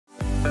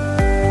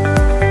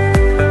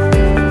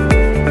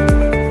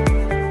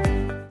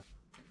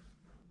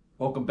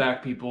Welcome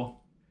back,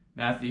 people.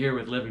 Matthew here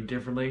with Living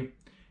Differently,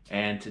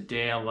 and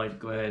today I'd like to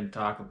go ahead and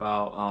talk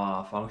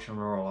about functional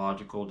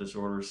neurological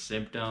disorder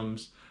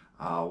symptoms,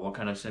 what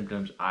kind of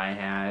symptoms I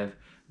have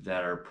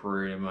that are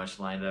pretty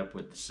much lined up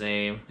with the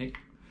same.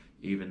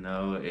 Even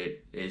though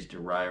it is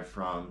derived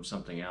from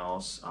something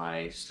else,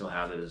 I still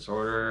have the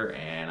disorder,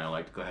 and I'd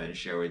like to go ahead and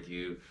share with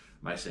you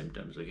my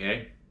symptoms,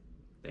 okay?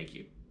 Thank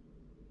you.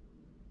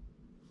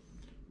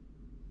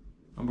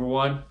 Number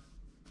one,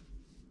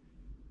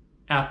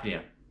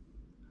 apnea.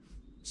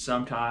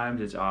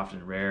 Sometimes it's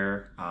often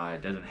rare.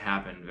 It doesn't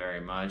happen very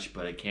much,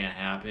 but it can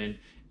happen.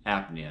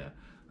 Apnea.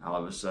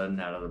 All of a sudden,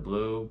 out of the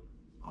blue,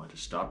 I'll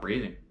just stop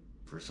breathing.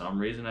 For some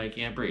reason, I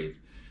can't breathe.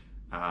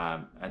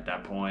 At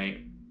that point,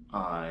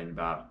 in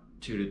about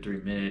 2 to 3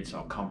 minutes,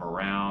 I'll come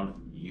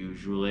around,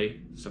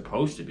 usually.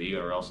 Supposed to be,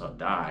 or else I'll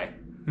die,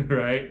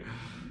 right?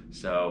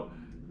 So,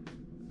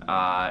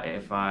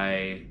 if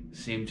I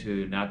seem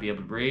to not be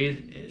able to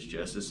breathe, it's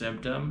just a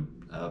symptom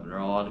of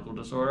neurological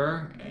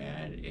disorder,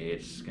 and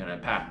it's gonna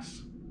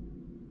pass.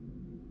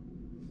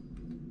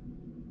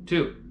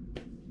 2,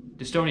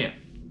 dystonia.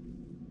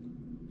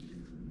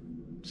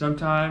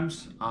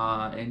 Sometimes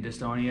in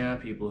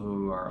dystonia, people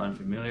who are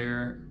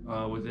unfamiliar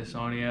with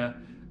dystonia,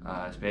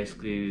 it's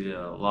basically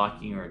the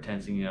locking or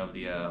tensing of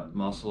the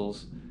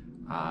muscles.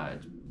 I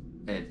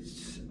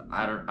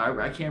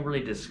can't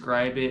really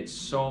describe it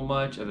so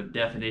much of a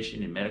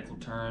definition in medical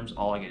terms.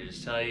 All I can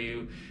just tell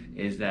you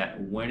is that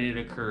when it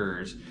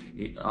occurs,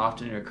 it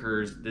often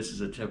occurs, this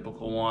is a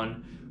typical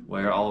one,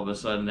 where all of a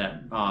sudden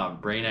that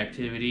brain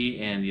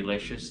activity and the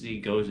electricity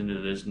goes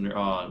into this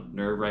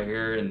nerve right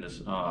here in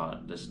this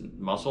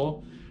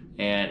muscle,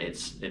 and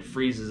it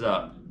freezes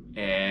up,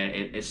 and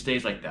it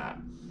stays like that.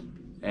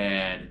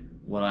 And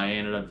what I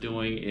ended up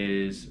doing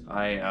is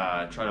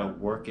I try to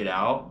work it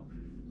out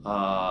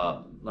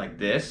like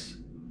this,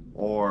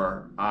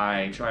 or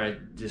I try to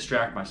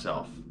distract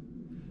myself.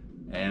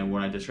 And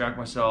when I distract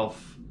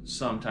myself,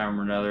 sometime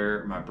or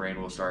another, my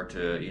brain will start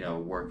to,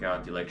 work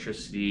out the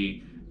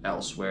electricity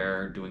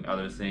elsewhere, doing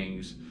other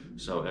things,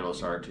 so it'll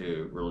start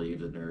to relieve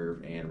the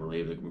nerve and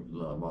relieve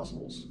the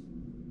muscles.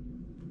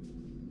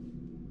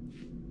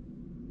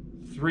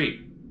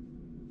 3,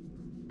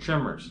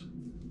 tremors.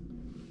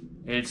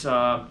 It's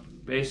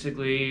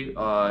basically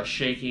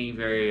shaking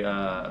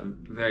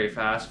very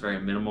fast, very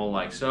minimal,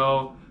 like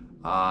so.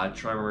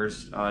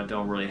 Tremors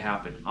don't really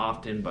happen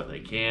often, but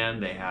they can.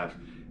 They have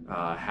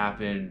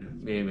happened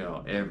maybe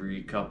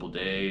every couple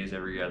days,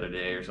 every other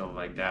day or something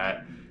like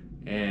that.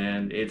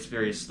 And it's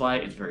very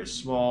slight, it's very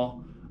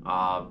small.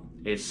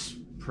 It's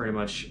pretty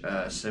much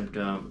a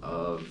symptom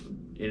of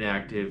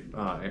inactive,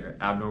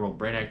 abnormal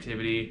brain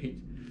activity,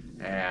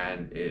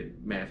 and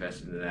it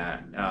manifests into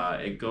that.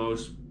 It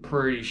goes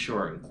pretty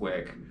short and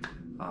quick.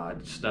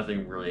 It's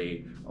nothing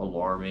really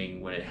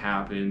alarming when it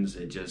happens.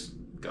 It just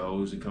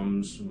goes and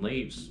comes and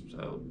leaves.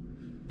 So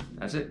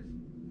that's it.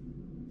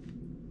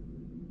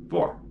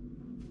 4,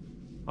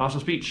 loss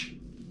of speech.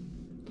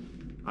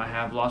 I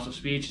have loss of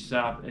speech.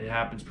 It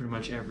happens pretty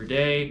much every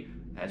day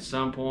at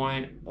some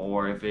point,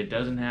 or if it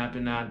doesn't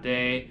happen that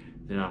day,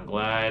 then I'm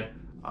glad.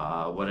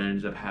 What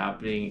ends up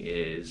happening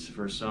is,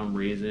 for some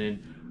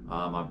reason,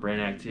 my brain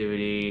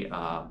activity,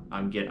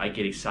 I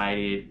get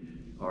excited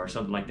or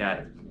something like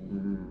that.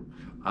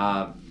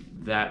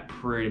 That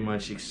pretty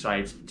much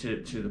excites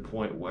to the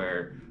point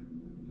where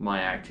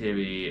my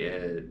activity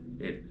is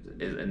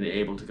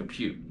able to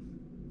compute.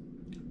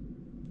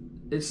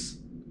 It's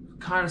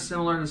kind of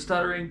similar to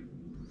stuttering,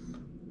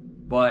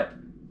 but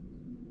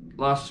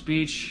loss of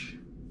speech,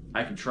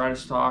 I can try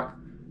to talk,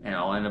 and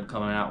I'll end up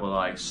coming out with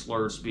like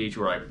slurred speech,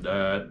 or like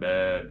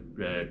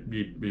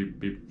beep, beep,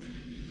 beep.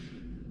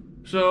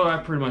 So I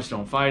pretty much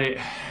don't fight it.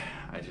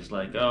 I just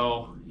let it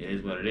go. It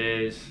is what it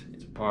is.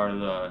 It's a part of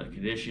the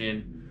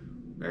condition.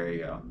 There you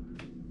go.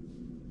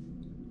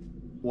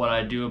 What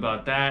I do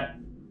about that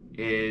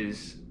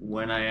is,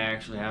 when I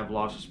actually have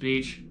loss of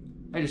speech,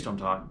 I just don't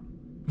talk.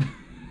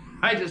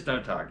 I just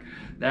don't talk.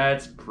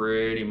 That's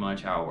pretty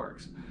much how it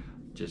works.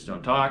 Just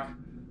don't talk.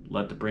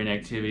 Let the brain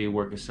activity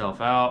work itself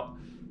out.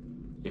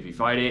 If you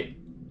fight it,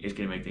 it's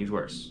going to make things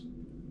worse.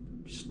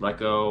 Just let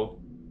go.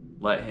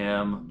 Let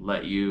him,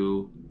 let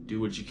you. Do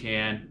what you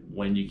can,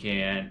 when you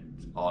can.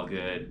 It's all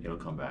good. It'll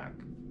come back.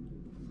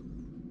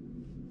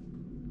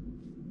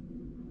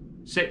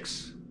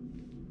 6,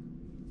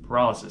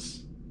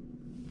 paralysis.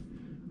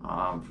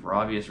 For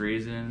obvious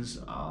reasons,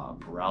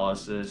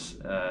 paralysis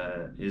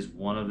is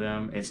one of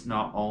them. It's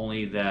not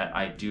only that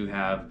I do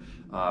have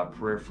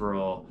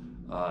peripheral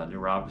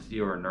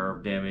neuropathy or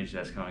nerve damage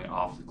that's coming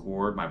off the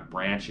cord, my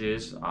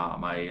branches,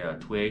 my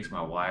twigs,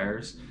 my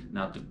wires,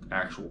 not the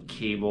actual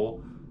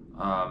cable.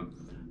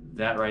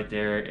 That right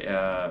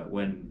there,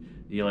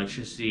 when the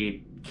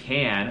electricity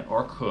can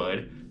or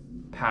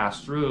could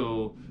pass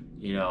through,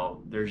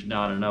 there's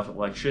not enough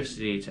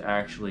electricity to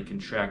actually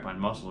contract my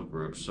muscle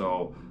group.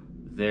 So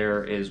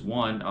there is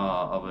one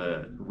of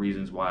the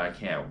reasons why I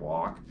can't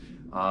walk,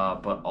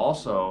 but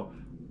also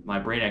my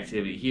brain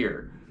activity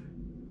here.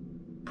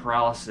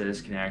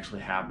 paralysis can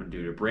actually happen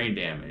due to brain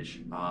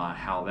damage.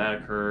 How that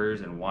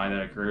occurs and why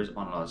that occurs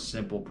on a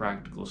simple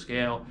practical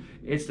scale,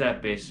 it's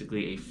that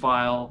basically a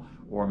file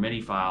or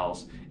many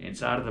files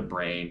inside of the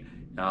brain,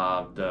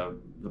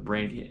 the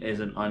brain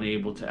isn't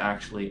unable to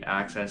actually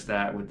access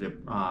that with the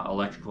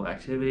electrical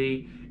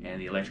activity, and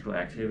the electrical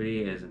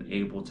activity isn't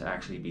able to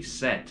actually be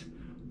sent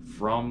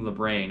from the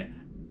brain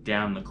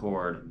down the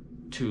cord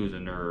to the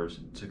nerves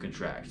to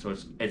contract. So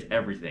it's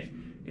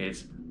everything.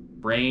 It's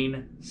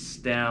brain,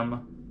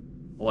 stem,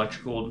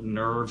 electrical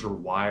nerves or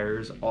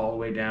wires all the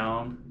way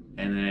down,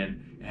 and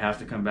then it has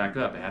to come back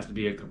up. It has to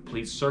be a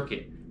complete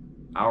circuit.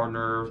 Our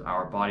nerves,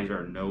 our bodies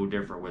are no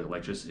different with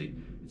electricity.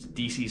 It's a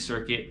DC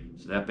circuit,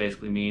 so that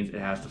basically means it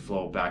has to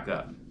flow back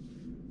up.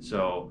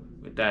 So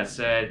with that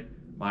said,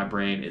 my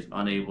brain is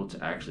unable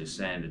to actually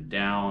send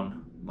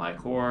down my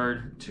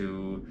cord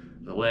to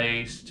the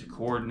legs to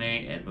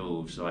coordinate and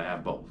move, so I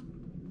have both.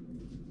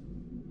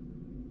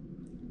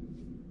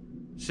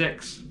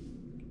 6.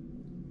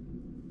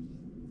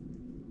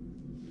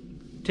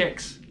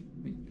 Tics.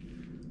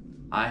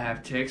 I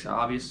have tics,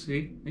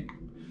 obviously.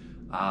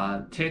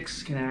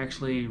 Tics can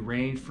actually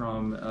range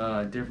from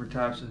different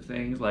types of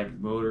things like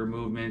motor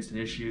movements and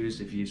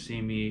issues. If you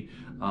see me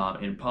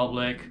in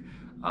public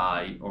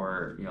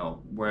or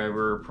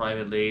wherever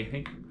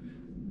privately,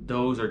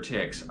 those are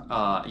tics.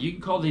 You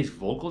can call these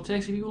vocal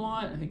tics if you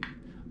want,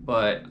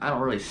 but I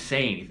don't really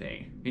say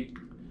anything.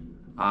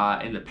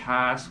 In the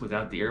past,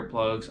 without the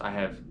earplugs, I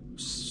have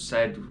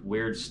said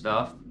weird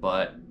stuff,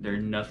 but they're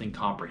nothing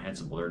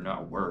comprehensible. They're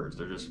not words.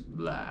 They're just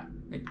blah.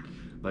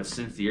 But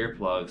since the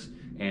earplugs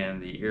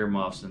and the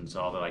earmuffs and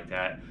all that like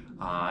that,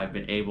 I've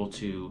been able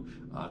to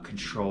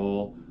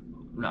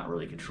not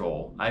really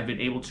control. I've been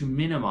able to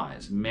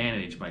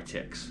manage my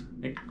tics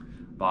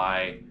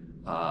by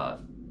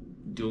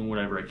doing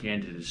whatever I can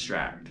to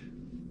distract.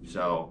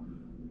 So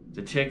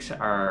the tics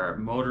are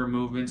motor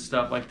movements,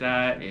 stuff like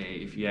that.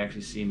 If you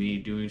actually see me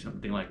doing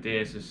something like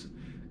this,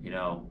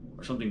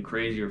 or something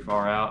crazy or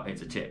far out,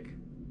 it's a tic.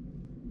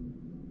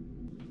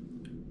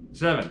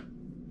 7.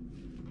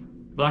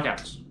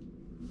 Blackouts.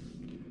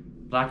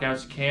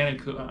 Blackouts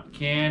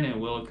can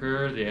and will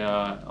occur.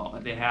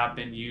 They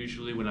happen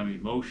usually when I'm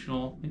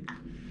emotional.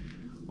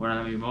 When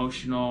I'm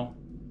emotional,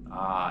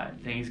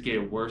 things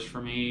get worse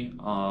for me,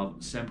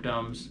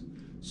 symptoms.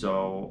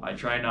 So I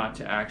try not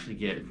to actually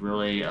get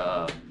really,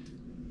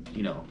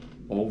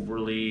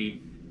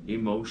 overly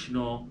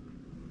emotional.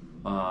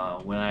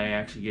 When I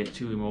actually get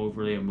too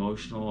overly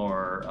emotional,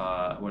 or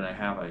when I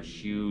have a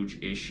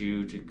huge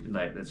issue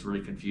that's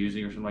really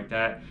confusing or something like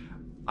that,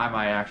 I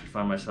might actually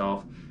find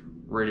myself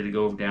ready to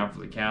go down for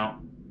the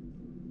count.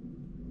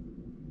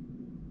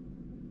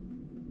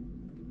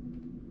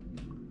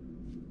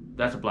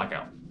 That's a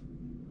blackout.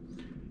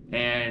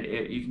 And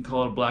you can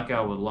call it a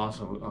blackout with loss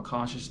of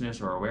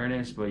consciousness or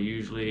awareness, but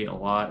usually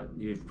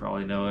you'd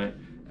probably know it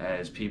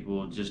as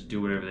people just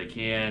do whatever they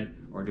can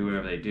or do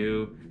whatever they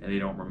do and they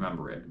don't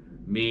remember it.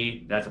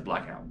 Me, that's a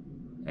blackout.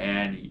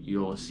 And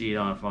you'll see it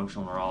on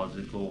functional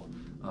neurological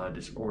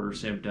disorder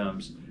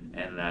symptoms,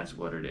 and that's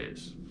what it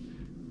is.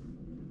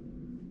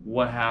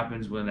 What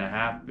happens when that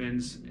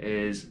happens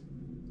is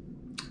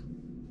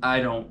I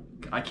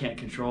can't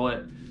control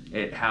it.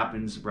 It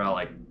happens about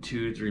like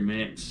 2 to 3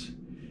 minutes,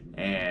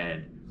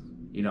 and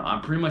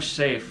I'm pretty much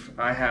safe.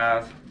 I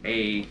have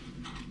a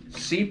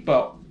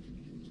seatbelt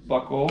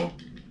buckle.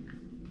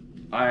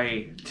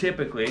 I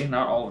typically,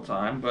 not all the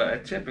time,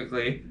 but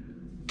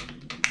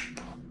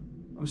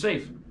I'm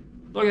safe.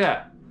 Look at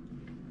that.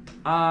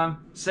 I'm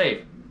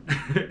safe.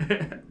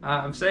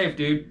 I'm safe,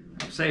 dude.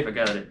 I'm safe. I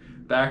got it.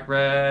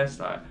 Backrest.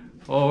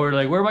 Forward.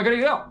 Like, where am I gonna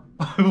go?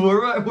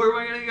 where am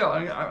I gonna go?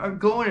 I'm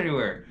going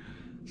anywhere.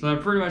 So I'm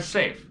pretty much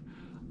safe.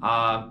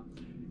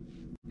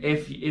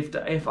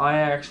 If I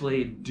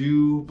actually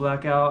do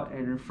black out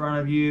in front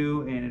of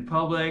you and in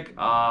public,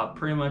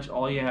 pretty much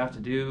all you have to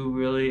do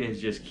really is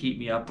just keep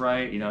me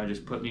upright.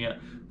 Just put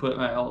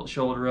my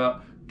shoulder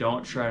up.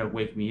 Don't try to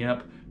wake me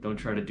up. Don't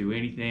try to do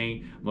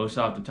anything. Most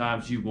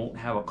oftentimes you won't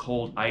have a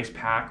cold ice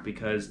pack,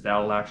 because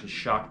that'll actually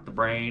shock the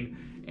brain,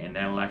 and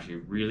that'll actually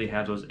really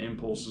have those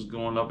impulses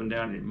going up and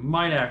down. It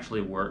might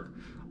actually work,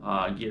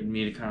 getting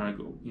me to kind of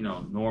go,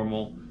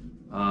 normal.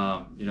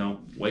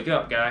 Wake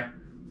up, guy.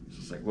 So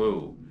it's like,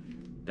 whoa,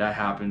 that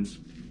happens.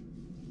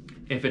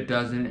 If it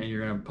doesn't and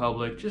you're in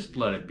public, just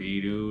let it be,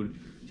 dude.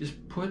 Just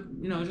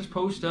just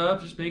post up.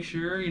 Just make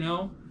sure,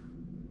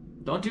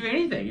 don't do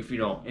anything. If you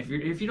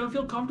don't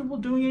feel comfortable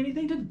doing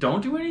anything, then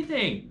don't do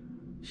anything.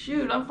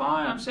 Shoot, I'm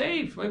fine. I'm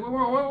safe. Like, where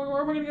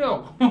am I gonna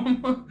go?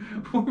 Am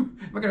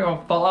I gonna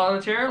go fall out of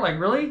the chair? Like,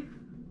 really?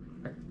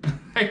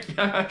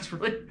 It's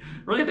really,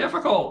 really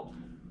difficult.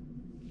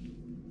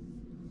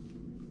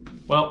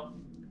 Well,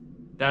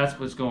 that's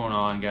what's going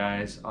on,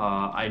 guys.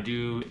 I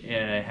do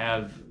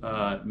have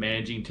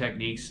managing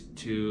techniques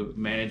to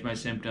manage my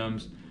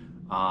symptoms,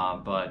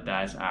 but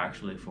that's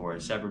actually for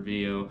a separate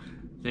video.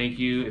 Thank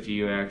you if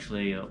you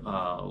actually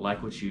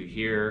like what you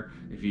hear,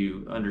 if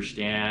you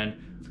understand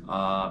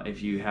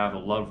If you have a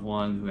loved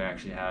one who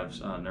actually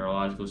has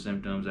neurological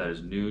symptoms that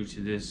is new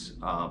to this,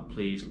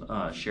 please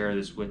share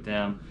this with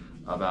them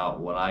about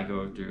what I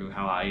go through,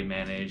 how I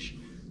manage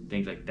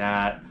things like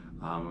that.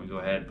 We go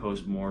ahead and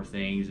post more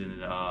things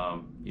in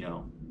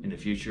in the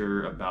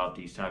future about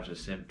these types of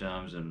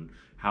symptoms and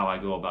how I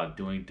go about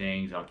doing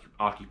things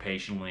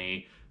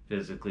occupationally,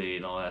 physically,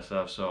 and all that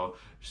stuff. So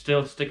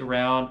still stick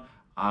around.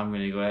 I'm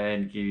going to go ahead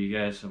and give you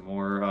guys some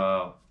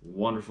more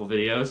wonderful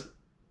videos.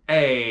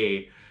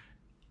 Hey!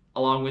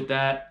 Along with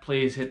that,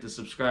 please hit the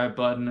subscribe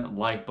button,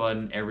 like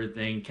button,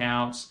 everything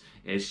counts.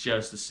 It's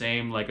just the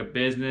same like a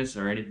business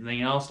or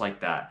anything else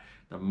like that.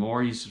 The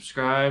more you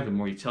subscribe, the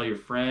more you tell your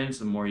friends,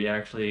 the more you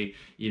actually,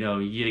 you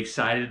get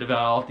excited about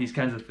all these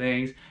kinds of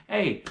things.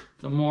 Hey,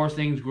 the more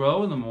things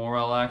grow, the more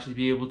I'll actually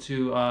be able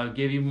to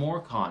give you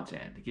more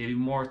content, to give you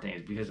more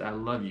things, because I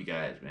love you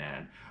guys,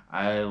 man.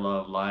 I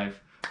love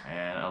life,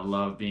 and I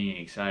love being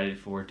excited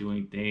for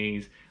doing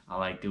things. I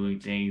like doing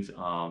things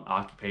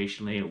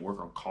occupationally, work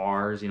on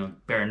cars,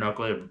 bare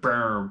knuckle it,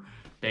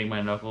 bang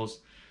my knuckles.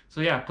 So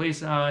yeah,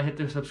 please hit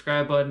the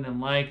subscribe button and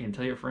like and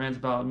tell your friends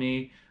about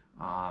me.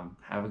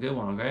 Have a good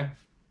one, okay?